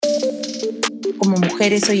como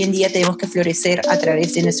mujeres hoy en día tenemos que florecer a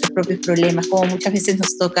través de nuestros propios problemas, como muchas veces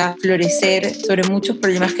nos toca florecer sobre muchos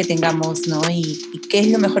problemas que tengamos, ¿no? Y qué es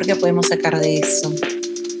lo mejor que podemos sacar de eso.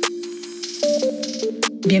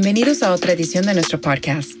 Bienvenidos a otra edición de nuestro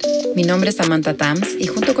podcast. Mi nombre es Samantha Tams y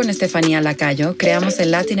junto con Estefanía Lacayo creamos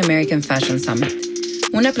el Latin American Fashion Summit,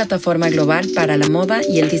 una plataforma global para la moda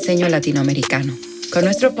y el diseño latinoamericano. Con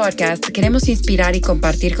nuestro podcast queremos inspirar y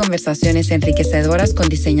compartir conversaciones enriquecedoras con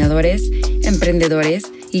diseñadores, emprendedores,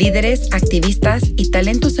 líderes, activistas y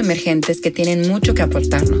talentos emergentes que tienen mucho que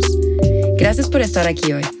aportarnos. Gracias por estar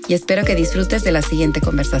aquí hoy y espero que disfrutes de la siguiente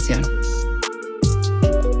conversación.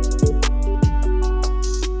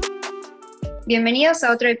 Bienvenidos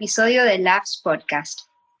a otro episodio de Labs Podcast.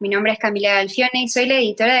 Mi nombre es Camila Galfione y soy la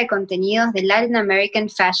editora de contenidos del Latin American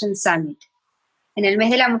Fashion Summit. En el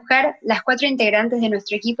mes de la mujer, las 4 integrantes de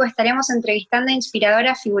nuestro equipo estaremos entrevistando a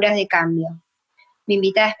inspiradoras figuras de cambio. Mi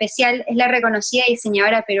invitada especial es la reconocida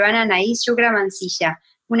diseñadora peruana Annaiss Yucra Mancilla,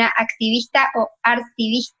 una activista o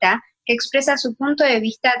artivista que expresa su punto de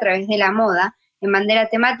vista a través de la moda, en bandera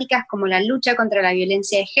temáticas como la lucha contra la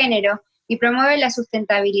violencia de género y promueve la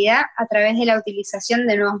sustentabilidad a través de la utilización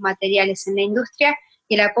de nuevos materiales en la industria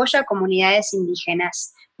y el apoyo a comunidades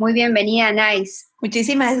indígenas. Muy bienvenida, Annaiss.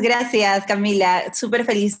 Muchísimas gracias, Camila. Súper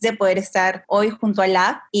feliz de poder estar hoy junto a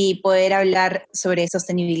Lab y poder hablar sobre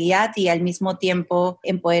sostenibilidad y al mismo tiempo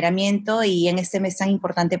empoderamiento y en este mes tan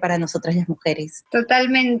importante para nosotras las mujeres.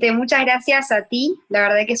 Totalmente. Muchas gracias a ti. La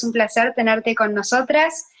verdad que es un placer tenerte con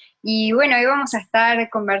nosotras. Y bueno, hoy vamos a estar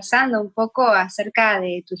conversando un poco acerca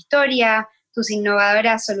de tu historia, tus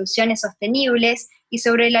innovadoras soluciones sostenibles y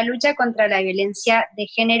sobre la lucha contra la violencia de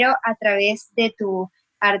género a través de tu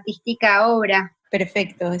artística obra.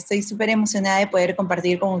 Perfecto, estoy súper emocionada de poder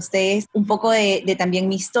compartir con ustedes un poco de también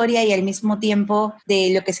mi historia y al mismo tiempo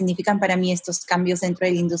de lo que significan para mí estos cambios dentro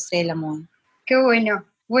de la industria de la moda. Qué bueno.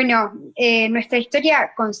 Bueno, nuestra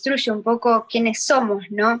historia construye un poco quiénes somos,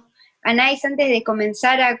 ¿no? Annaiss, antes de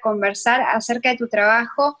comenzar a conversar acerca de tu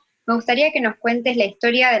trabajo, me gustaría que nos cuentes la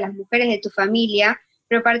historia de las mujeres de tu familia,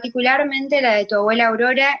 pero particularmente la de tu abuela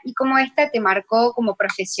Aurora y cómo esta te marcó como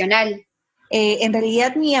profesional. En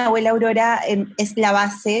realidad mi abuela Aurora es la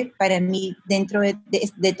base para mí dentro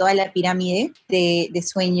de toda la pirámide de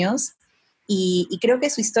sueños y creo que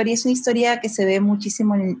su historia es una historia que se ve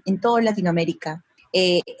muchísimo en toda Latinoamérica.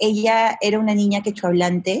 Ella era una niña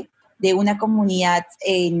quechohablante de una comunidad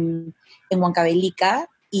en Huancavelica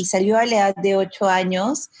y salió a la edad de 8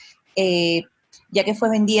 años ya que fue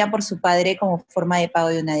vendida por su padre como forma de pago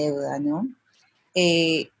de una deuda, ¿no?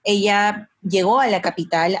 Ella llegó a la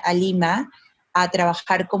capital, a Lima, a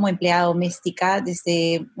trabajar como empleada doméstica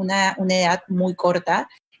desde una edad muy corta.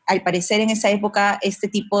 Al parecer en esa época este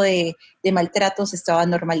tipo de maltratos estaba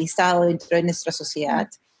normalizado dentro de nuestra sociedad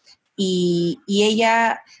y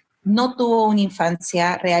ella no tuvo una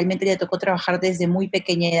infancia, realmente le tocó trabajar desde muy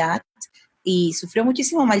pequeña edad y sufrió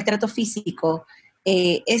muchísimo maltrato físico.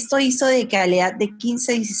 Esto hizo de que a la edad de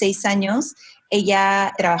 15, 16 años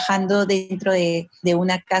ella trabajando dentro de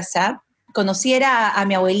una casa, conociera a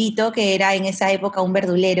mi abuelito, que era en esa época un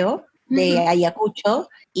verdulero de Ayacucho,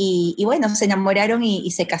 y bueno, se enamoraron y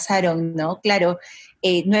se casaron, ¿no? Claro,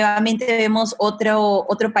 nuevamente vemos otro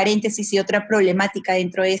paréntesis y otra problemática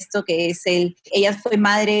dentro de esto, que es ella fue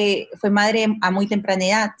madre a muy temprana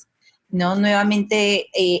edad, ¿no? Nuevamente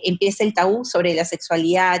empieza el tabú sobre la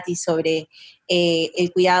sexualidad y sobre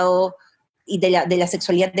el cuidado y de la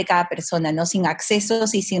sexualidad de cada persona, ¿no? Sin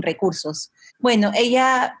accesos y sin recursos. Bueno,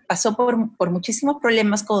 ella pasó por muchísimos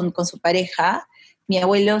problemas con su pareja. Mi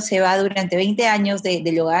abuelo se va durante 20 años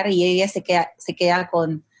del hogar y ella se queda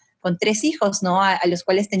con 3 hijos, ¿no? A los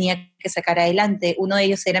cuales tenía que sacar adelante. Uno de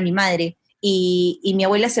ellos era mi madre. Y mi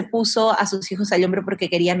abuela se puso a sus hijos al hombro porque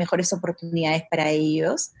quería mejores oportunidades para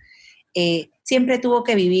ellos. Siempre tuvo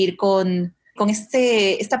que vivir con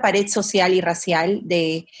esta pared social y racial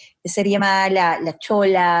de ser llamada la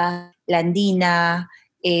chola, la andina,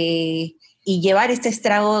 y llevar este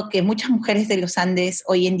estrago que muchas mujeres de los Andes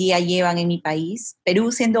hoy en día llevan en mi país.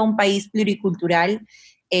 Perú, siendo un país pluricultural,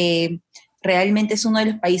 realmente es uno de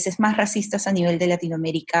los países más racistas a nivel de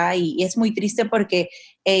Latinoamérica y es muy triste porque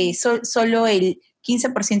solo el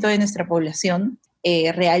 15% de nuestra población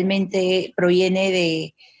realmente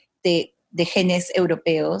proviene de genes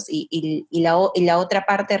europeos y la otra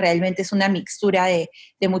parte realmente es una mixtura de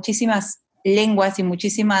muchísimas lenguas y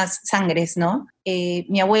muchísimas sangres, ¿no?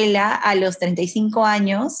 Mi abuela a los 35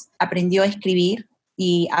 años aprendió a escribir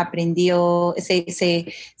y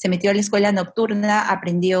se metió a la escuela nocturna,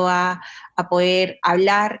 aprendió a poder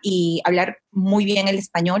hablar y hablar muy bien el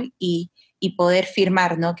español y y poder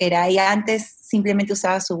firmar, ¿no? Que era, ella antes simplemente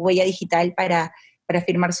usaba su huella digital para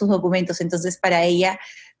firmar sus documentos, entonces para ella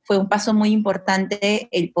fue un paso muy importante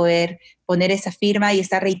el poder poner esa firma y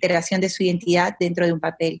esa reiteración de su identidad dentro de un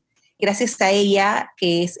papel. Gracias a ella,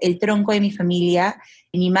 que es el tronco de mi familia,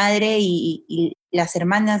 mi madre y las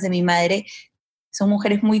hermanas de mi madre son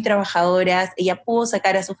mujeres muy trabajadoras, ella pudo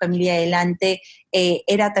sacar a su familia adelante,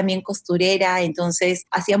 era también costurera, entonces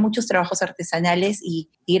hacía muchos trabajos artesanales y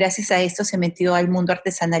gracias a esto se metió al mundo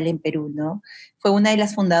artesanal en Perú, ¿no? Fue una de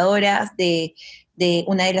las fundadoras de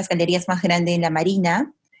una de las galerías más grandes en la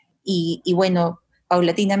Marina y bueno,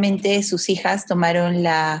 paulatinamente sus hijos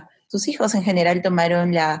en general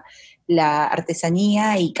tomaron la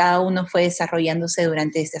artesanía y cada uno fue desarrollándose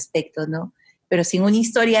durante este aspecto, ¿no? Pero sin una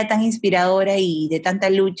historia tan inspiradora y de tanta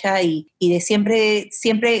lucha y de siempre,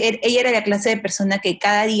 ella era la clase de persona que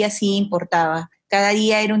cada día sí importaba. Cada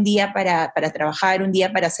día era un día para trabajar, un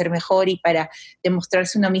día para ser mejor y para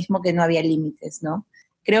demostrarse uno mismo que no había límites, ¿no?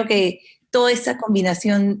 Creo que toda esa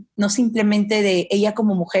combinación, no simplemente de ella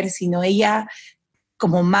como mujer, sino ella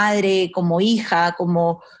como madre, como hija,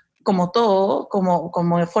 como todo,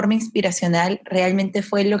 como de forma inspiracional, realmente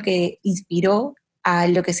fue lo que inspiró a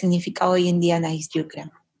lo que significa hoy en día Annaiss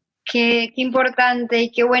Yucra. Qué importante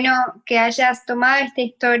y qué bueno que hayas tomado esta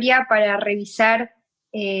historia para revisar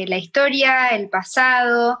la historia, el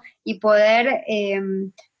pasado y poder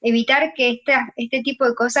evitar que este tipo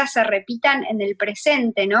de cosas se repitan en el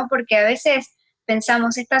presente, ¿no? Porque a veces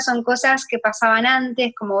pensamos, estas son cosas que pasaban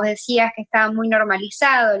antes, como vos decías, que estaba muy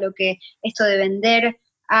normalizado, esto de vender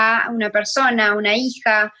a una persona, a una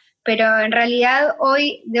hija, pero en realidad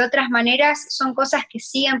hoy de otras maneras son cosas que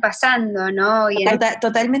siguen pasando, ¿no?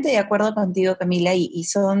 Totalmente de acuerdo contigo, Camila, y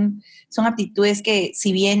son aptitudes que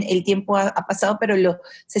si bien el tiempo ha pasado, pero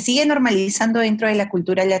se sigue normalizando dentro de la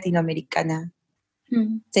cultura latinoamericana.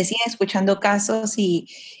 Se siguen escuchando casos y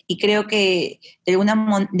creo que de alguna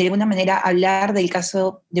manera hablar de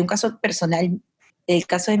un caso personal, el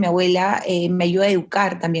caso de mi abuela, me ayuda a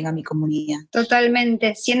educar también a mi comunidad.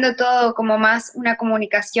 Totalmente, siendo todo como más una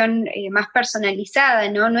comunicación más personalizada,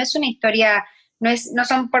 ¿no? No es una historia, no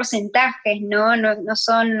son porcentajes, ¿no? No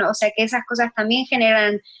son, o sea que esas cosas también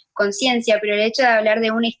generan conciencia, pero el hecho de hablar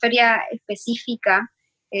de una historia específica,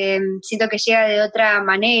 siento que llega de otra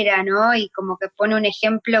manera, ¿no? Y como que pone un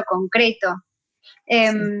ejemplo concreto. Sí.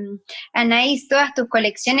 Annaiss, todas tus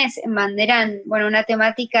colecciones banderan, bueno, una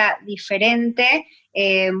temática diferente,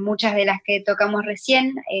 muchas de las que tocamos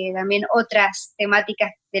recién, también otras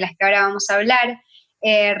temáticas de las que ahora vamos a hablar.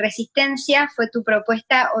 Resistencia fue tu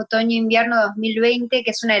propuesta Otoño-Invierno 2020,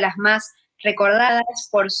 que es una de las más recordadas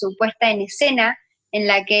por su puesta en escena, en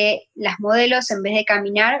la que las modelos, en vez de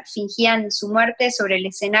caminar, fingían su muerte sobre el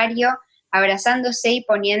escenario, abrazándose y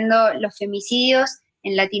poniendo los femicidios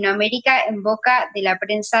en Latinoamérica en boca de la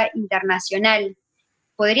prensa internacional.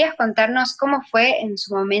 ¿Podrías contarnos cómo fue en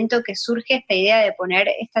su momento que surge esta idea de poner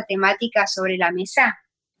esta temática sobre la mesa?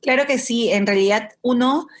 Claro que sí, en realidad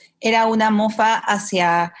uno era una mofa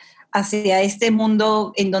hacia este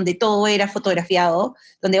mundo en donde todo era fotografiado,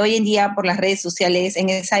 donde hoy en día por las redes sociales, en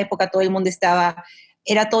esa época todo el mundo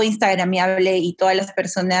era todo instagramiable y todas las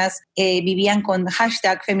personas vivían con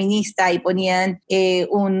hashtag feminista y ponían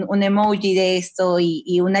un emoji de esto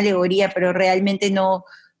y una alegoría, pero realmente no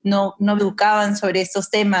educaban sobre estos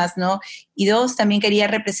temas, ¿no? Y dos, también quería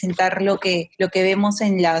representar lo que vemos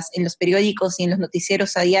en los periódicos y en los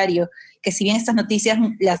noticieros a diario, que si bien estas noticias,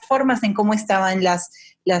 las formas en cómo estaban las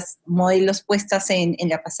modelos puestas en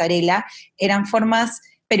la pasarela, eran formas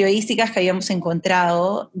periodísticas que habíamos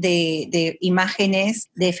encontrado de imágenes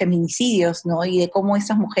de feminicidios, ¿no? Y de cómo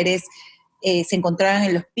esas mujeres se encontraban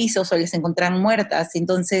en los pisos o les encontraban muertas.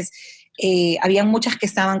 Entonces, había muchas que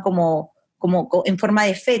estaban como en forma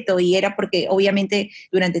de feto, y era porque obviamente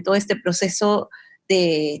durante todo este proceso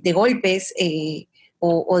de golpes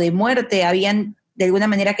o de muerte de alguna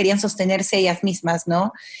manera querían sostenerse ellas mismas,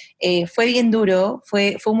 ¿no? Fue bien duro,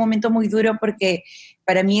 fue un momento muy duro porque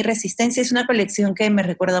para mí Resistencia es una colección que me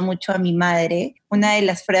recuerda mucho a mi madre. Una de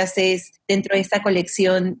las frases dentro de esta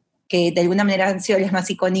colección que de alguna manera han sido las más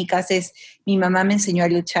icónicas es: mi mamá me enseñó a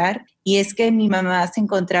luchar, y es que mi mamá se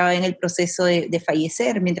encontraba en el proceso de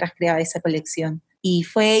fallecer mientras creaba esa colección. Y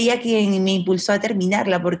fue ella quien me impulsó a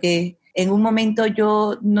terminarla, porque en un momento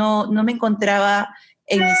yo no me encontraba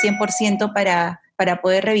en mi 100% para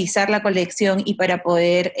poder revisar la colección y para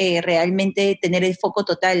poder realmente tener el foco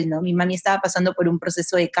total, ¿no? Mi mami estaba pasando por un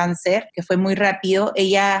proceso de cáncer que fue muy rápido.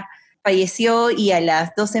 Ella falleció y a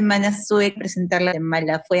las 2 semanas tuve que presentarla de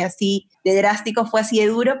mala. Fue así de drástico, fue así de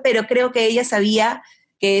duro, pero creo que ella sabía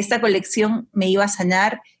que esta colección me iba a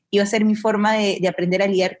sanar iba a ser mi forma de aprender a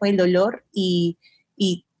lidiar con el dolor y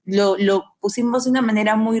lo pusimos de una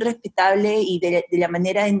manera muy respetable y de la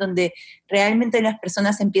manera en donde realmente las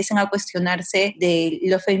personas empiezan a cuestionarse de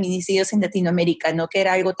los feminicidios en Latinoamérica, ¿no? Que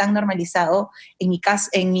era algo tan normalizado. En mi caso,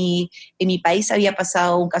 en mi país había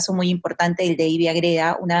pasado un caso muy importante, el de Ivy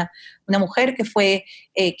Agreda, una mujer que fue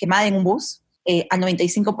quemada en un bus al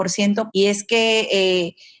 95%, y es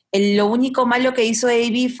que lo único malo que hizo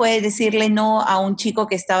Ivy fue decirle no a un chico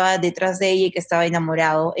que estaba detrás de ella y que estaba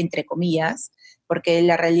enamorado, entre comillas, porque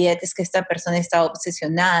la realidad es que esta persona estaba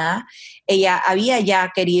obsesionada. Ella había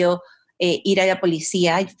ya querido ir a la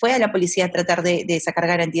policía, y fue a la policía a tratar de sacar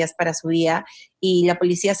garantías para su vida, y la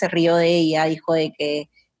policía se rió de ella, dijo de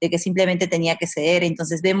que simplemente tenía que ceder.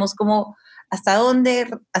 Entonces vemos cómo hasta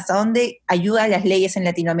dónde ayudan las leyes en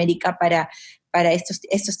Latinoamérica para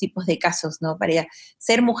estos tipos de casos, ¿no? Para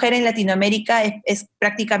ser mujer en Latinoamérica es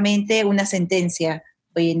prácticamente una sentencia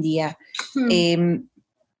hoy en día.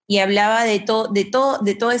 Y hablaba de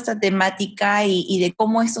toda esta temática y de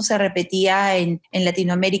cómo esto se repetía en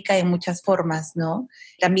Latinoamérica en muchas formas, ¿no?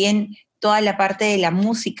 También toda la parte de la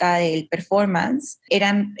música, del performance,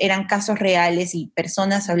 eran casos reales y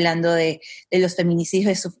personas hablando de los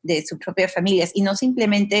feminicidios de sus propias familias, y no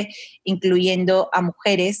simplemente incluyendo a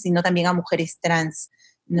mujeres, sino también a mujeres trans,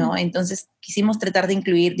 ¿no? Entonces quisimos tratar de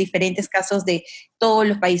incluir diferentes casos de todos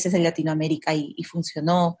los países de Latinoamérica y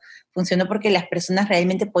funcionó porque las personas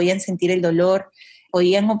realmente podían sentir el dolor,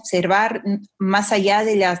 podían observar más allá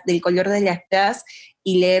del color de las telas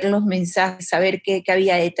y leer los mensajes, saber qué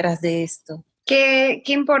había detrás de esto. Qué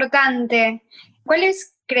importante.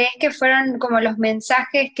 ¿Cuáles crees que fueron como los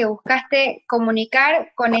mensajes que buscaste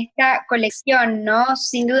comunicar con esta colección, ¿no?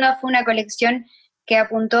 Sin duda fue una colección que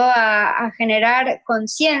apuntó a generar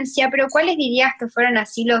conciencia, pero ¿cuáles dirías que fueron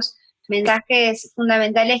así los mensajes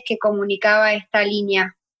fundamentales que comunicaba esta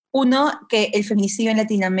línea? Uno, que el feminicidio en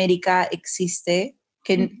Latinoamérica existe,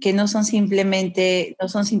 que no son simplemente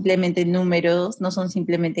números, no son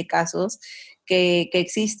simplemente casos, que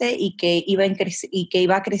existe y que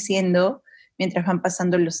iba creciendo mientras van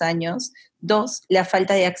pasando los años. Dos, la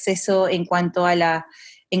falta de acceso en cuanto a la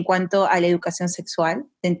educación sexual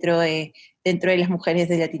dentro de las mujeres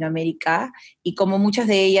de Latinoamérica, y como muchas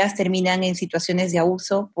de ellas terminan en situaciones de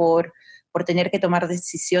abuso por tener que tomar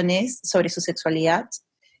decisiones sobre su sexualidad.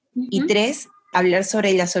 Y tres, hablar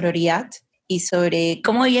sobre la sororidad y sobre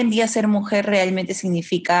cómo hoy en día ser mujer realmente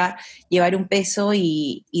significa llevar un peso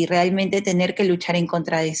y realmente tener que luchar en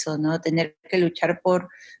contra de eso, ¿no? Tener que luchar por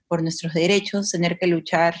nuestros derechos, tener que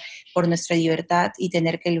luchar por nuestra libertad y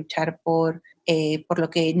tener que luchar por lo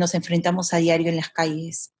que nos enfrentamos a diario en las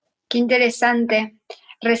calles. Qué interesante.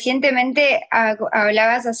 Recientemente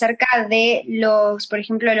hablabas acerca de por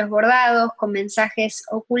ejemplo, los bordados con mensajes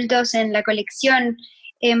ocultos en la colección.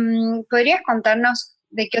 ¿Podrías contarnos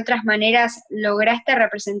de qué otras maneras lograste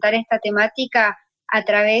representar esta temática a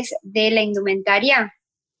través de la indumentaria?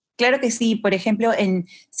 Claro que sí. Por ejemplo,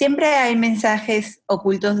 siempre hay mensajes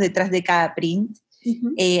ocultos detrás de cada print.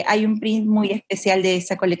 Hay un print muy especial de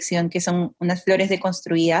esta colección que son unas flores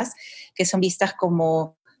deconstruidas, que son vistas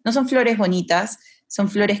como, no son flores bonitas,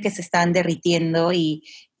 son flores que se están derritiendo y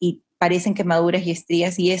parecen quemaduras y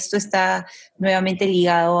estrías, y esto está nuevamente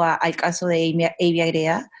ligado al caso de Ivy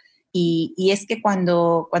Agreda, y es que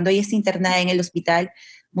cuando ella está internada en el hospital,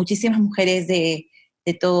 muchísimas mujeres de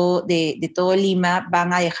todo Lima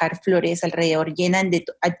van a dejar flores alrededor, llenan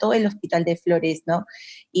a todo el hospital de flores, ¿no?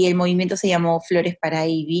 Y el movimiento se llamó Flores para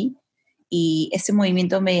Ivy, y ese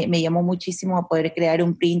movimiento me llamó muchísimo a poder crear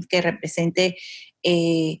un print que represente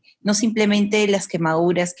no simplemente las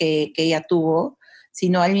quemaduras que ella tuvo,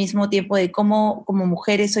 sino al mismo tiempo de cómo como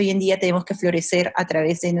mujeres hoy en día tenemos que florecer a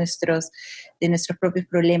través de nuestros propios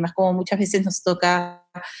problemas, como muchas veces nos toca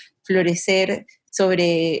florecer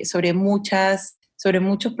sobre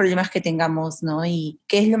muchos problemas que tengamos, ¿no? Y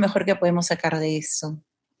qué es lo mejor que podemos sacar de eso.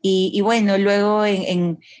 Y bueno, luego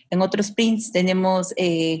en otros prints tenemos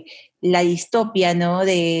la distopia, ¿no?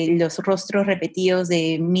 De los rostros repetidos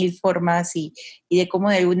de mil formas y de cómo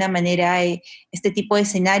de alguna manera este tipo de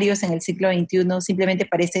escenarios en el siglo XXI simplemente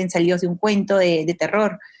parecen salidos de un cuento de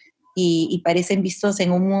terror y parecen vistos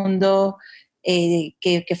en un mundo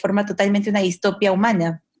que forma totalmente una distopia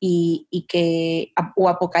humana o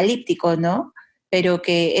apocalíptico, ¿no? Pero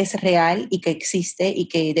que es real y que existe y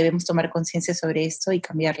que debemos tomar conciencia sobre esto y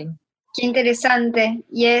cambiarlo. Qué interesante.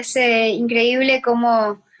 Y es increíble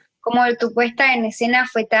cómo tu puesta en escena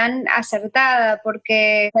fue tan acertada,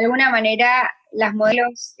 porque de alguna manera las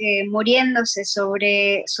modelos muriéndose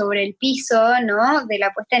sobre el piso, ¿no? De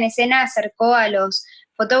la puesta en escena acercó a los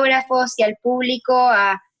fotógrafos y al público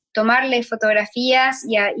a tomarle fotografías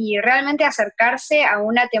y realmente acercarse a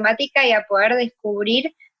una temática y a poder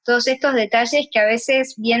descubrir todos estos detalles que a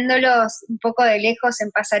veces viéndolos un poco de lejos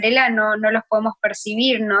en pasarela no los podemos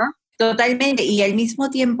percibir, ¿no? Totalmente, y al mismo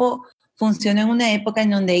tiempo funcionó en una época en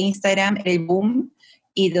donde Instagram era el boom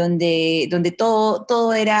y donde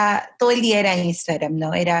todo el día era Instagram,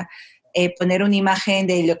 ¿no? Era poner una imagen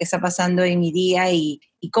de lo que está pasando en mi día y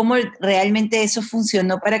cómo realmente eso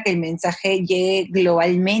funcionó para que el mensaje llegue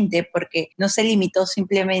globalmente, porque no se limitó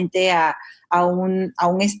simplemente a un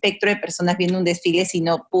espectro de personas viendo un desfile,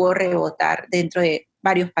 sino pudo rebotar dentro de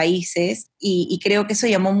varios países y creo que eso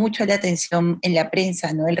llamó mucho la atención en la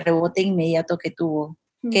prensa, ¿no? El rebote inmediato que tuvo.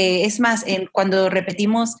 Que es más, cuando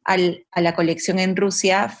repetimos a la colección en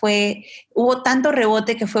Rusia, hubo tanto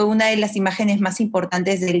rebote que fue una de las imágenes más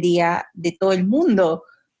importantes del día de todo el mundo,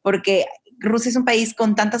 porque Rusia es un país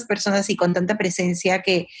con tantas personas y con tanta presencia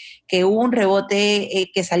que hubo un rebote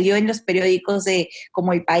que salió en los periódicos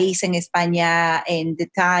como El País en España, en The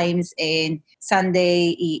Times, en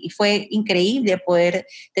Sunday, y fue increíble poder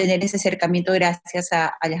tener ese acercamiento gracias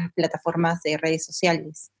a las plataformas de redes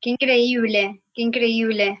sociales. Qué increíble.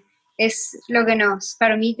 Es lo que nos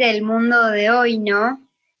permite el mundo de hoy, ¿no?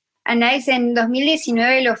 Annaiss, en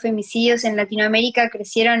 2019 los femicidios en Latinoamérica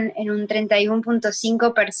crecieron en un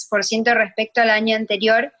 31.5% respecto al año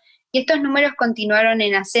anterior y estos números continuaron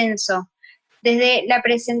en ascenso. Desde la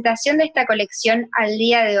presentación de esta colección al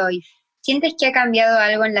día de hoy, ¿sientes que ha cambiado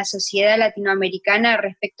algo en la sociedad latinoamericana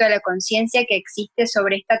respecto a la conciencia que existe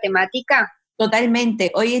sobre esta temática?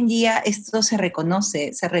 Totalmente. Hoy en día esto se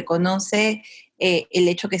reconoce el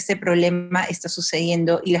hecho que este problema está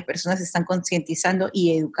sucediendo y las personas se están concientizando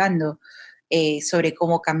y educando sobre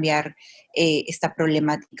cómo cambiar esta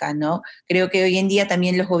problemática, ¿no? Creo que hoy en día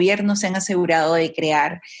también los gobiernos se han asegurado de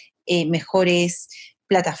crear mejores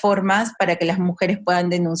plataformas para que las mujeres puedan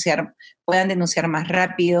denunciar más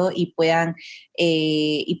rápido y puedan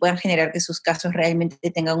generar que sus casos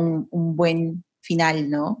realmente tengan un buen final,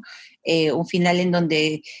 ¿no? Un final en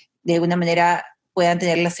donde de alguna manera puedan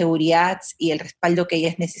tener la seguridad y el respaldo que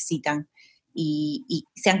ellas necesitan. Y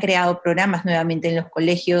se han creado programas nuevamente en los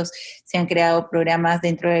colegios, se han creado programas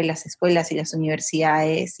dentro de las escuelas y las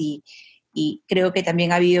universidades y creo que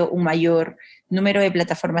también ha habido un mayor número de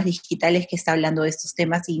plataformas digitales que está hablando de estos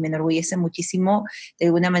temas y me enorgullece muchísimo de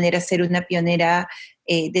alguna manera ser una pionera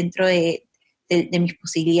dentro de mis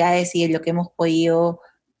posibilidades y de lo que hemos podido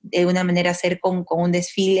de alguna manera hacer con un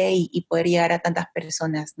desfile y poder llegar a tantas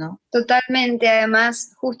personas, ¿no? Totalmente,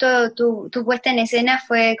 además, justo tu puesta en escena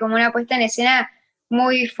fue como una puesta en escena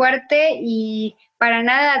muy fuerte y para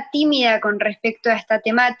nada tímida con respecto a esta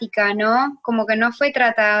temática, ¿no? Como que no fue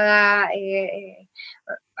tratada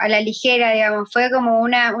a la ligera, digamos, fue como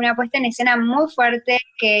una puesta en escena muy fuerte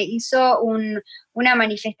que hizo una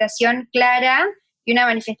manifestación clara y una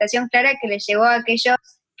manifestación clara que le llegó a aquellos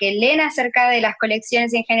que leen acerca de las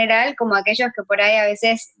colecciones en general, como aquellos que por ahí a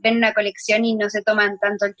veces ven una colección y no se toman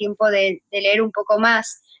tanto el tiempo de leer un poco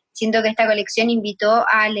más. Siento que esta colección invitó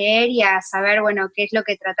a leer y a saber, bueno, qué es lo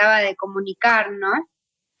que trataba de comunicar, ¿no?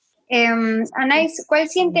 Annaiss, ¿cuál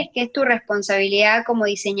sientes que es tu responsabilidad como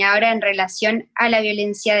diseñadora en relación a la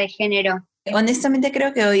violencia de género? Honestamente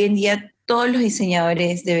creo que hoy en día todos los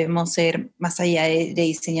diseñadores debemos ser, más allá de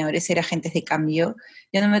diseñadores, ser agentes de cambio.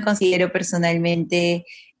 Yo no me considero personalmente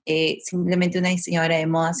simplemente una diseñadora de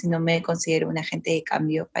moda, sino me considero un agente de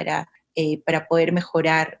cambio para poder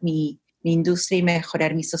mejorar mi industria y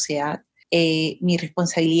mejorar mi sociedad. Mi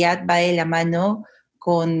responsabilidad va de la mano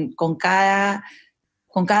con cada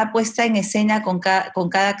puesta en escena, con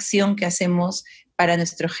cada acción que hacemos para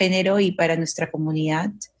nuestro género y para nuestra comunidad.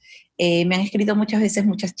 Me han escrito muchas veces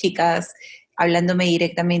muchas chicas hablándome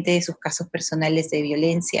directamente de sus casos personales de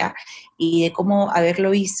violencia y de cómo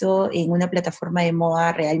haberlo visto en una plataforma de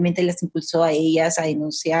moda realmente las impulsó a ellas a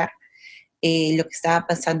denunciar lo que estaba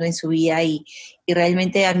pasando en su vida y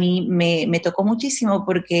realmente a mí me tocó muchísimo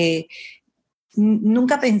porque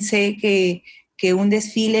nunca pensé que un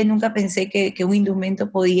desfile, nunca pensé que un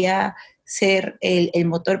indumento podía ser el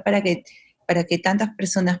motor para que tantas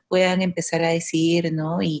personas puedan empezar a decidir,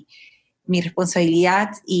 ¿no? Y mi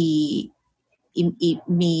responsabilidad y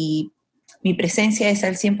mi presencia es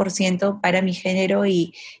al 100% para mi género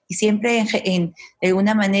y siempre de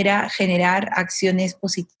alguna manera generar acciones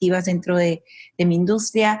positivas dentro de mi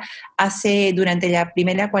industria. Durante la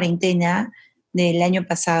primera cuarentena del año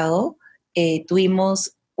pasado,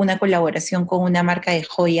 tuvimos una colaboración con una marca de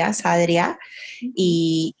joyas, Adria,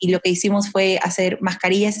 y lo que hicimos fue hacer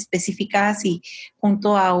mascarillas específicas y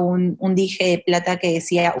junto a un dije de plata que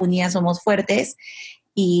decía "Unidas somos fuertes",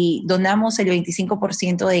 y donamos el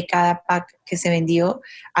 25% de cada pack que se vendió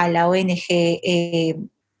a la ONG,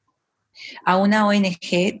 a una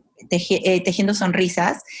ONG Tejiendo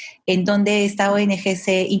Sonrisas, en donde esta ONG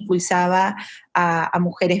se impulsaba a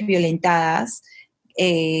mujeres violentadas,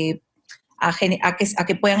 a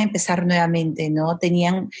que puedan empezar nuevamente, ¿no?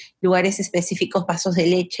 Tenían lugares específicos, vasos de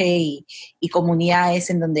leche y comunidades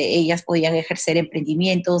en donde ellas podían ejercer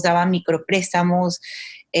emprendimientos, daban micropréstamos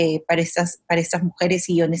para estas mujeres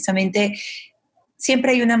y honestamente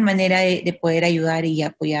siempre hay una manera de poder ayudar y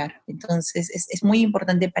apoyar. Entonces es muy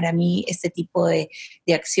importante para mí este tipo de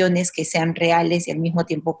acciones que sean reales y al mismo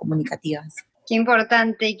tiempo comunicativas. Qué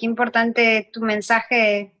importante tu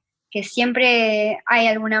mensaje, que siempre hay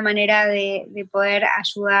alguna manera de poder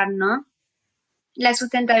ayudar, ¿no? La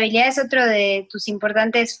sustentabilidad es otro de tus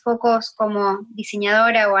importantes focos como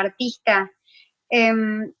diseñadora o artista.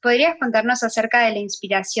 ¿Podrías contarnos acerca de la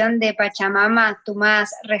inspiración de Pachamama, tu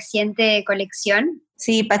más reciente colección?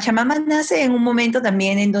 Sí, Pachamama nace en un momento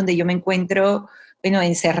también en donde yo me encuentro, bueno,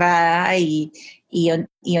 encerrada y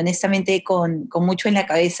honestamente con mucho en la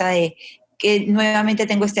cabeza de que nuevamente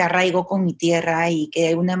tengo este arraigo con mi tierra y que de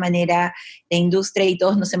alguna manera la industria y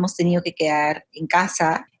todos nos hemos tenido que quedar en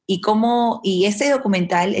casa. Y este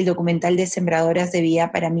documental, el documental de Sembradoras de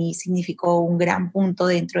Vida, para mí significó un gran punto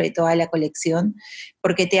dentro de toda la colección,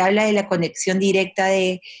 porque te habla de la conexión directa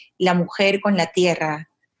de la mujer con la tierra,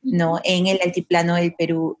 ¿no? En el altiplano del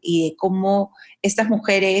Perú y de cómo estas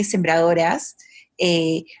mujeres sembradoras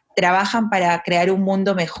trabajan para crear un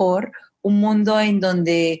mundo mejor, un mundo en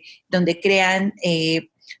donde crean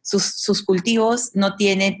sus cultivos no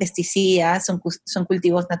tienen pesticidas, son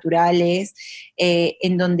cultivos naturales,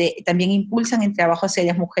 en donde también impulsan el trabajo hacia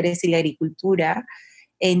las mujeres y la agricultura,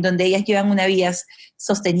 en donde ellas llevan una vida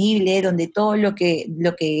sostenible, donde todo lo que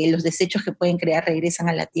los desechos que pueden crear regresan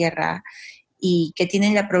a la tierra y que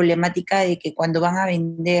tienen la problemática de que cuando van a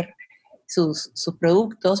vender sus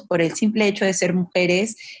productos, por el simple hecho de ser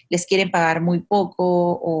mujeres, les quieren pagar muy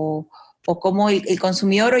poco o como el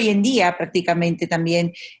consumidor hoy en día prácticamente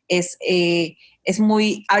también es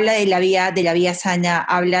muy, habla de la vida sana,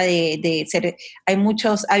 habla de ser,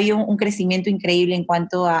 ha habido un crecimiento increíble en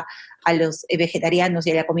cuanto a los vegetarianos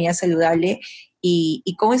y a la comida saludable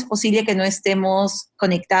y cómo es posible que no estemos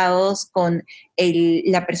conectados con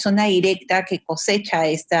la persona directa que cosecha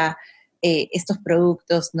estos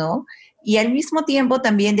productos, ¿no? Y al mismo tiempo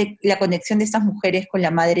también de la conexión de estas mujeres con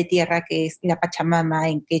la madre tierra, que es la Pachamama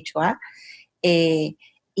en quechua, eh,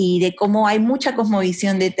 y de cómo hay mucha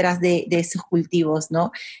cosmovisión detrás de esos cultivos,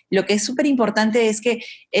 ¿no? Lo que es súper importante es que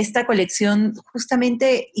esta colección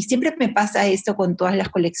justamente, y siempre me pasa esto con todas las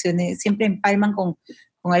colecciones, siempre empalman con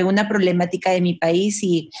alguna problemática de mi país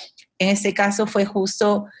y en este caso fue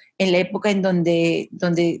justo en la época en donde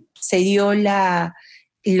se dio los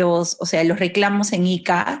reclamos en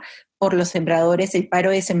Ica por los sembradores, el paro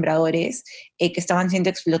de sembradores que estaban siendo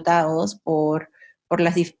explotados por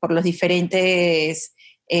los diferentes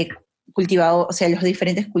cultivados, o sea, los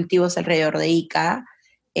diferentes cultivos alrededor de Ica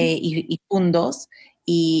y fundos.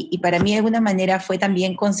 Y para mí de alguna manera fue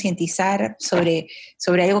también concientizar sobre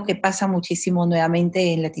algo que pasa muchísimo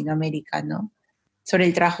nuevamente en Latinoamérica, ¿no? Sobre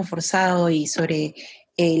el trabajo forzado y sobre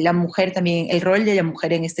la mujer también, el rol de la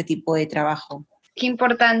mujer en este tipo de trabajo. Qué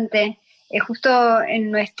importante. Justo en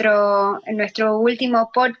nuestro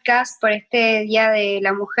último podcast por este Día de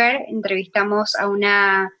la Mujer entrevistamos a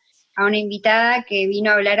una invitada que vino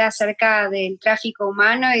a hablar acerca del tráfico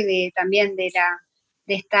humano y también del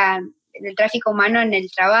tráfico humano en el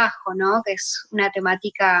trabajo, ¿no? Que es una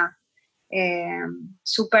temática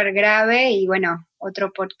súper grave y bueno,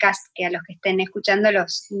 otro podcast que a los que estén escuchando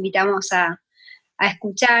los invitamos a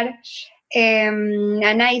escuchar.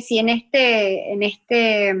 Annaiss, y en esta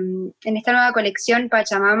nueva colección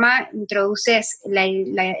Pachamama introduces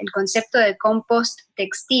el concepto de compost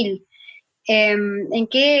textil. ¿En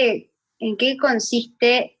qué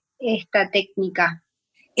consiste esta técnica?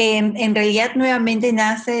 En realidad nuevamente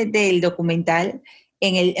nace del documental.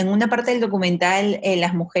 En una parte del documental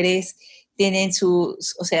las mujeres tienen o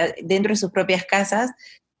sea, dentro de sus propias casas,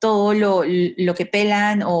 todo lo que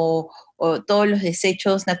pelan o todos los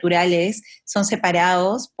desechos naturales son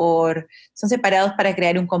separados para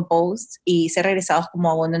crear un compost y ser regresados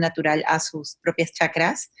como abono natural a sus propias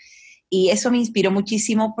chacras. Y eso me inspiró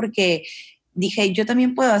muchísimo porque dije, yo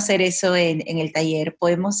también puedo hacer eso en el taller,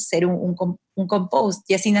 podemos hacer un compost,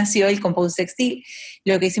 y así nació el compost textil.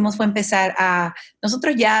 Lo que hicimos fue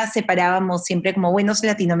nosotros ya separábamos siempre como buenos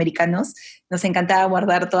latinoamericanos, nos encantaba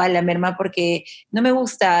guardar toda la merma porque no me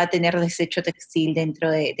gusta tener desecho textil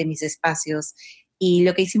dentro de mis espacios, y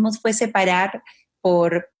lo que hicimos fue separar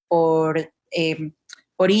por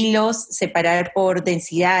por hilos, separar por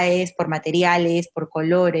densidades, por materiales, por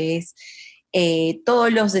colores,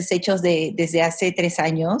 todos los desechos desde hace 3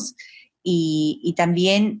 años y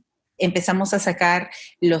también empezamos a sacar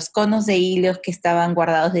los conos de hilos que estaban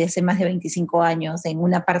guardados desde hace más de 25 años en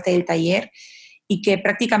una parte del taller y que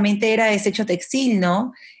prácticamente era desecho textil,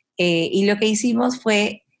 ¿no? Y lo que hicimos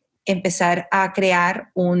fue empezar a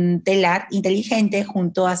crear un telar inteligente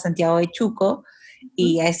junto a Santiago de Chuco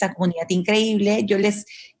y a esa comunidad increíble. Yo les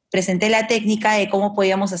presenté la técnica de cómo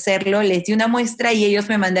podíamos hacerlo, les di una muestra y ellos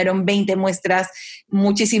me mandaron 20 muestras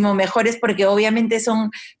muchísimo mejores porque obviamente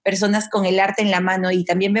son personas con el arte en la mano y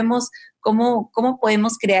también vemos cómo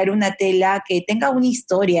podemos crear una tela que tenga una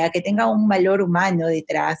historia, que tenga un valor humano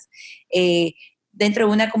detrás, dentro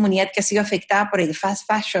de una comunidad que ha sido afectada por el fast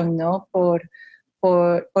fashion, ¿no? Por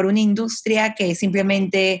una industria que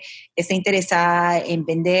simplemente está interesada en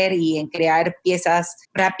vender y en crear piezas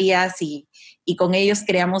rápidas y con ellos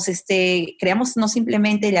creamos no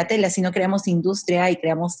simplemente la tela, sino creamos industria y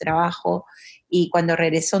creamos trabajo. Y cuando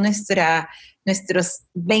regresó nuestros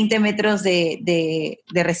 20 metros de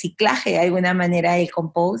reciclaje, de alguna manera, el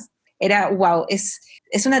compost, era wow, es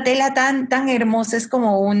una tela tan hermosa, es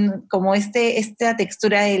como esta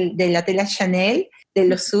textura de la tela Chanel, de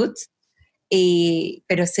los suits,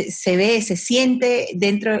 pero se ve, se siente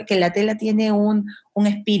dentro que la tela tiene un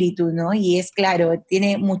espíritu, ¿no? Y es claro,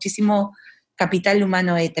 tiene muchísimo capital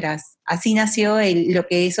humano detrás. Así nació lo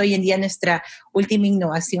que es hoy en día nuestra última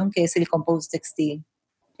innovación, que es el compost textil.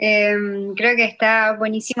 Creo que está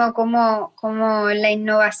buenísimo cómo la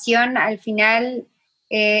innovación al final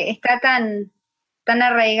está tan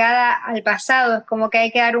arraigada al pasado, es como que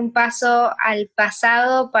hay que dar un paso al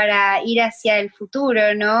pasado para ir hacia el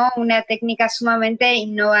futuro, ¿no? Una técnica sumamente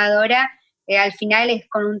innovadora, al final es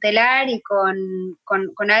con un telar y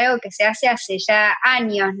con algo que se hace ya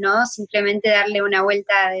años, ¿no? Simplemente darle una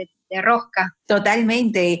vuelta de rosca.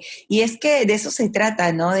 Totalmente, y es que de eso se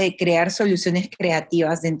trata, ¿no? De crear soluciones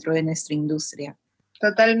creativas dentro de nuestra industria.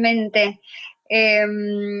 Totalmente.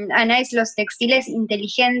 Annaiss, los textiles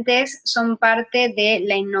inteligentes son parte de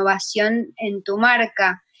la innovación en tu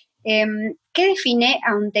marca. ¿Qué define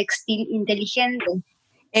a un textil inteligente?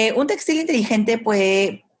 Un textil inteligente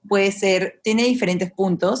puede ser, tiene diferentes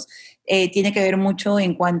puntos, tiene que ver mucho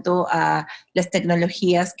en cuanto a las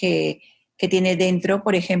tecnologías que tiene dentro.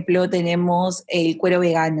 Por ejemplo, tenemos el cuero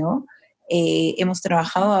vegano, hemos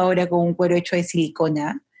trabajado ahora con un cuero hecho de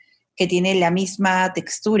silicona, que tiene la misma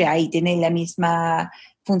textura y tiene la misma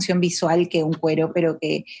función visual que un cuero, pero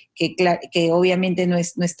que obviamente no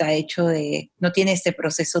está hecho no tiene este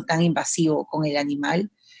proceso tan invasivo con el animal.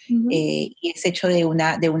 Uh-huh. Y es hecho de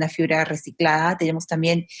una fibra reciclada. Tenemos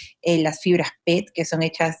también las fibras PET, que son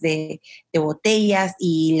hechas de botellas,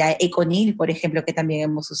 y la Econil, por ejemplo, que también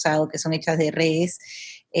hemos usado, que son hechas de redes,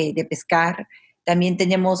 de pescar. También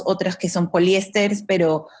tenemos otras que son poliésteres,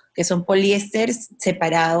 pero que son poliésteres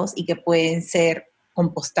separados y que pueden ser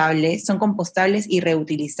compostables, son compostables y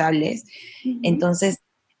reutilizables. Uh-huh. Entonces,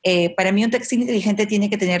 para mí un textil inteligente tiene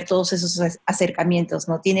que tener todos esos acercamientos,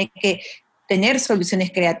 ¿no? Tiene que tener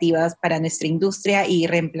soluciones creativas para nuestra industria y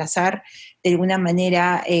reemplazar de alguna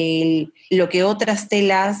manera lo que otras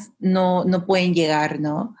telas no pueden llegar,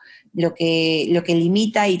 ¿no? Lo que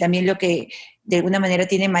limita y también lo que de alguna manera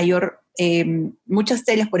tiene mayor... muchas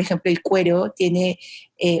telas, por ejemplo, el cuero, tiene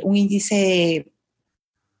un índice,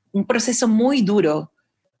 un proceso muy duro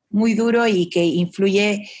y que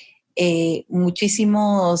influye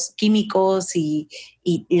muchísimos químicos y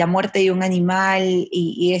la muerte de un animal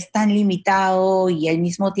y es tan limitado y al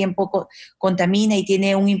mismo tiempo contamina y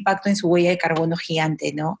tiene un impacto en su huella de carbono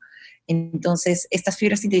gigante, ¿no? Entonces, estas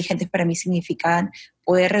fibras inteligentes para mí significan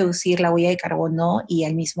poder reducir la huella de carbono y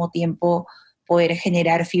al mismo tiempo poder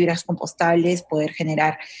generar fibras compostables, poder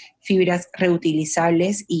generar fibras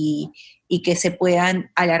reutilizables y que se puedan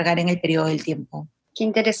alargar en el periodo del tiempo. Qué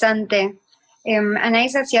interesante.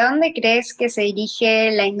 Annaiss, ¿hacia dónde crees que se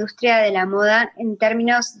dirige la industria de la moda en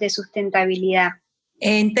términos de sustentabilidad?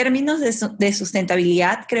 En términos de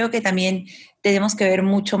sustentabilidad, creo que también tenemos que ver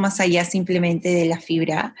mucho más allá simplemente de la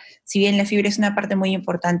fibra. Si bien la fibra es una parte muy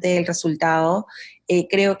importante del resultado,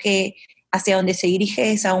 creo que hacia donde se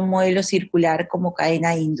dirige es a un modelo circular como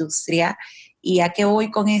cadena de industria. ¿Y a qué voy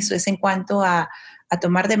con eso? Es en cuanto a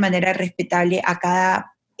tomar de manera respetable a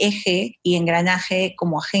cada eje y engranaje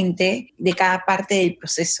como agente de cada parte del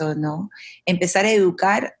proceso, ¿no? Empezar a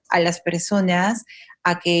educar a las personas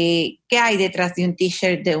a qué hay detrás de un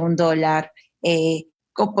t-shirt de $1,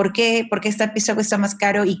 ¿por qué esta pieza cuesta más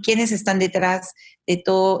caro y quiénes están detrás de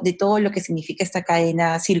todo lo que significa esta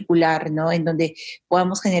cadena circular, ¿no? En donde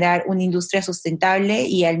podamos generar una industria sustentable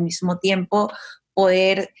y al mismo tiempo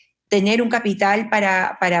poder tener un capital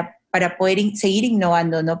para poder seguir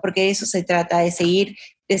innovando, ¿no? Porque de eso se trata, de seguir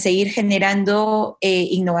generando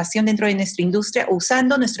innovación dentro de nuestra industria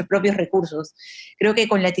usando nuestros propios recursos. Creo que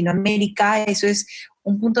con Latinoamérica eso es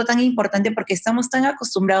un punto tan importante porque estamos tan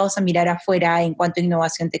acostumbrados a mirar afuera en cuanto a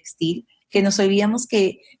innovación textil, que nos olvidamos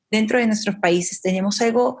que dentro de nuestros países tenemos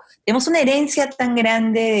una herencia tan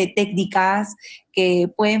grande de técnicas que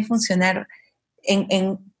pueden funcionar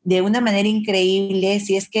de una manera increíble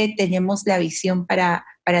si es que tenemos la visión para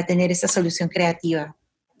tener esa solución creativa.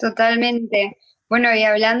 Totalmente. Bueno, y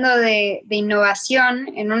hablando de innovación,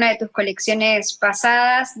 en una de tus colecciones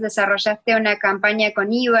pasadas desarrollaste una campaña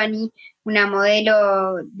con Ibani, una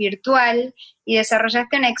modelo virtual, y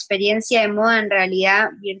desarrollaste una experiencia de moda en realidad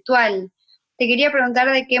virtual. Te quería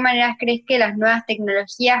preguntar de qué maneras crees que las nuevas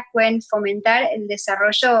tecnologías pueden fomentar el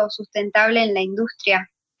desarrollo sustentable en la industria.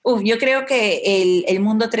 Yo creo que el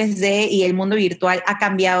mundo 3D y el mundo virtual ha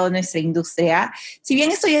cambiado nuestra industria. Si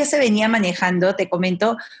bien esto ya se venía manejando, te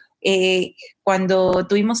comento, cuando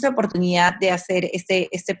tuvimos la oportunidad de hacer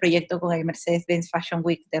este proyecto con el Mercedes-Benz Fashion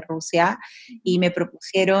Week de Rusia y me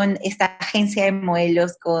propusieron esta agencia de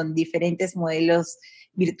modelos con diferentes modelos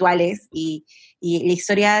virtuales y la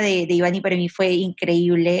historia de Ivani para mí fue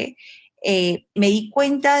increíble. Me di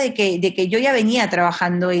cuenta de que yo ya venía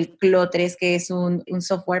trabajando el Clo3, que es un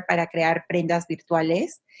software para crear prendas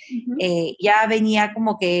virtuales. Ya venía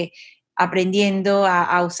como que aprendiendo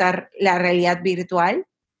a usar la realidad virtual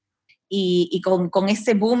y con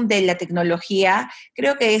este boom de la tecnología,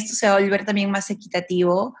 creo que esto se va a volver también más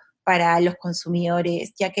equitativo para los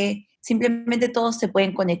consumidores, ya que simplemente todos se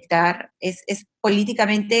pueden conectar. Es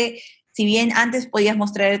políticamente, si bien antes podías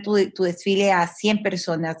mostrar tu desfile a 100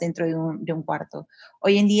 personas dentro de un cuarto,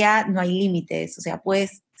 hoy en día no hay límites, o sea,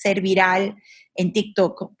 puedes ser viral en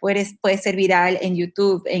TikTok, puedes ser viral en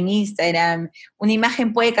YouTube, en Instagram, una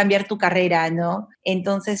imagen puede cambiar tu carrera, ¿no?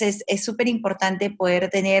 Entonces es súper importante poder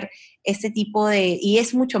tener este tipo y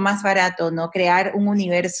es mucho más barato, ¿no? Crear un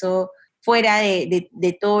universo fuera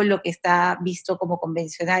de todo lo que está visto como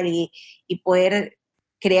convencional y poder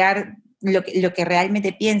crear lo que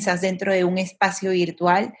realmente piensas dentro de un espacio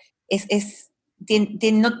virtual,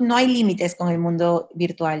 no hay límites con el mundo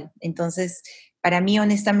virtual. Entonces, para mí,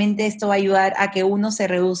 honestamente, esto va a ayudar a que uno se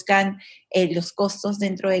reduzcan los costos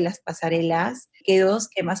dentro de las pasarelas, que dos,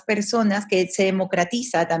 que más personas, que se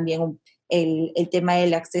democratiza también el tema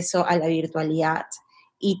del acceso a la virtualidad.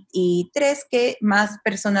 Y tres, que más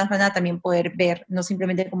personas van a también poder ver, no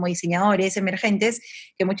simplemente como diseñadores emergentes,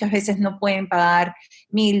 que muchas veces no pueden pagar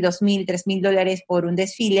 $1,000, $2,000, $3,000 por un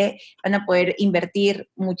desfile, van a poder invertir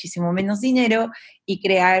muchísimo menos dinero y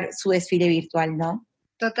crear su desfile virtual, ¿no?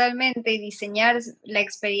 Totalmente, y diseñar una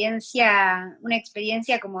experiencia,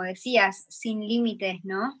 como decías, sin límites,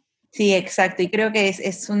 ¿no? Sí, exacto, y creo que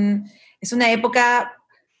es una época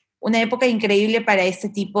increíble para este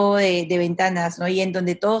tipo de ventanas, ¿no? Y en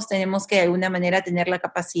donde todos tenemos que de alguna manera tener la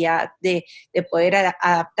capacidad de poder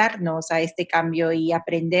adaptarnos a este cambio y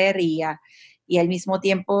aprender y al mismo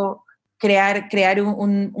tiempo crear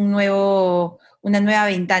una nueva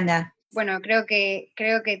ventana. Bueno, creo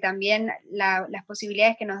que también las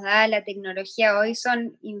posibilidades que nos da la tecnología hoy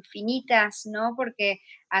son infinitas, ¿no? Porque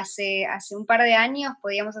hace un par de años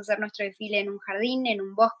podíamos hacer nuestro desfile en un jardín, en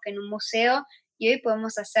un bosque, en un museo, y hoy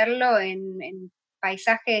podemos hacerlo en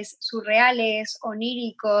paisajes surreales,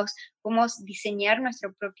 oníricos, podemos diseñar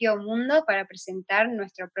nuestro propio mundo para presentar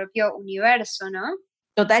nuestro propio universo, ¿no?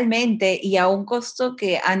 Totalmente, y a un costo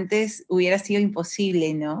que antes hubiera sido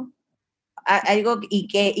imposible, ¿no? Algo y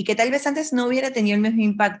que tal vez antes no hubiera tenido el mismo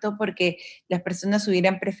impacto porque las personas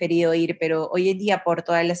hubieran preferido ir, pero hoy en día por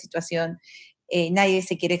toda la situación nadie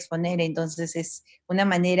se quiere exponer, entonces es una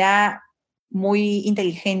manera muy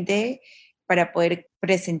inteligente para poder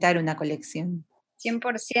presentar una colección.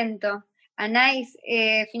 100%. Annaiss,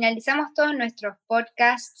 finalizamos todos nuestros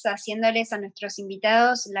podcasts haciéndoles a nuestros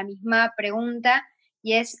invitados la misma pregunta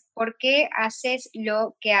y es, ¿por qué haces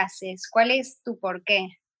lo que haces? ¿Cuál es tu por qué?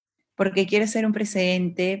 Porque quiero ser un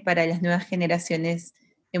precedente para las nuevas generaciones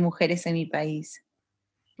de mujeres en mi país.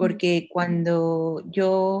 Porque cuando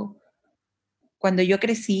yo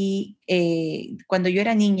crecí, cuando yo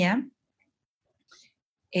era niña,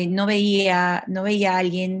 no veía a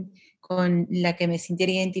alguien con la que me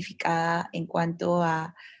sintiera identificada en cuanto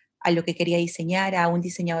a lo que quería diseñar, a un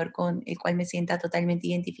diseñador con el cual me sienta totalmente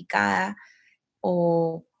identificada,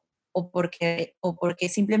 o, o porque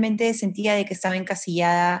simplemente sentía de que estaba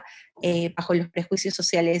encasillada bajo los prejuicios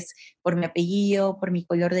sociales por mi apellido, por mi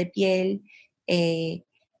color de piel.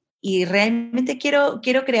 Y realmente quiero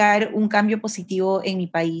crear un cambio positivo en mi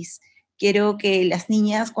país. Quiero que las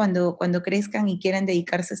niñas cuando crezcan y quieran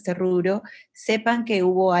dedicarse a este rubro, sepan que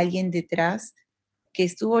hubo alguien detrás que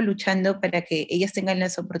estuvo luchando para que ellas tengan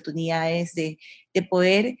las oportunidades de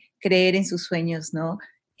poder creer en sus sueños, ¿no?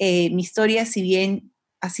 Mi historia, si bien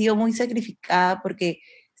ha sido muy sacrificada porque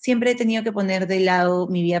siempre he tenido que poner de lado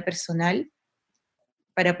mi vida personal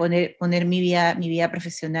para poner mi vida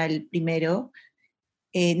profesional primero,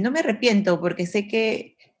 no me arrepiento porque sé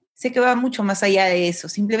que va mucho más allá de eso.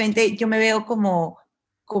 Simplemente yo me veo como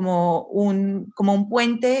un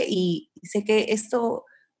puente y sé que esto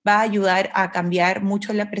va a ayudar a cambiar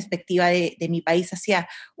mucho la perspectiva de mi país hacia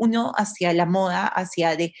la moda,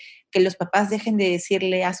 hacia de que los papás dejen de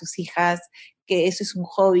decirle a sus hijas que eso es un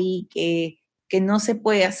hobby, que no se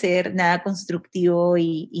puede hacer nada constructivo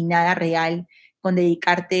y nada real con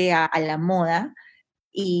dedicarte a la moda.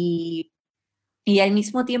 Y al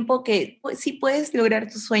mismo tiempo que pues, sí puedes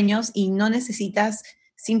lograr tus sueños y no necesitas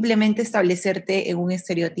simplemente establecerte en un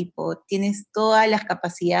estereotipo. Tienes toda la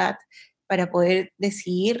capacidad para poder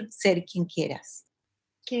decidir ser quien quieras.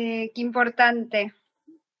 Qué importante.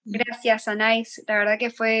 Gracias, Annaiss. La verdad que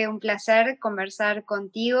fue un placer conversar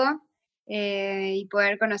contigo y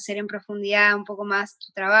poder conocer en profundidad un poco más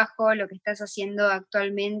tu trabajo, lo que estás haciendo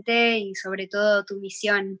actualmente y sobre todo tu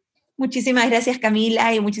misión. Muchísimas gracias,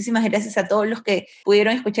 Camila, y muchísimas gracias a todos los que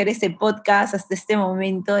pudieron escuchar este podcast hasta este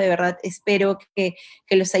momento. De verdad, espero que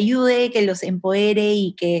los ayude, que los empodere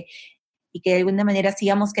y que de alguna manera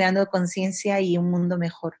sigamos creando conciencia y un mundo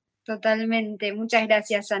mejor. Totalmente. Muchas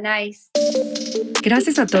gracias, Annaiss.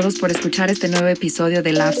 Gracias a todos por escuchar este nuevo episodio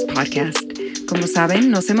de Laughs Podcast. Como saben,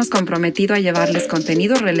 nos hemos comprometido a llevarles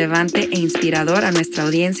contenido relevante e inspirador a nuestra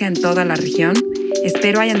audiencia en toda la región.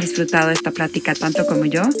 Espero hayan disfrutado esta plática tanto como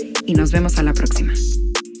yo y nos vemos a la próxima.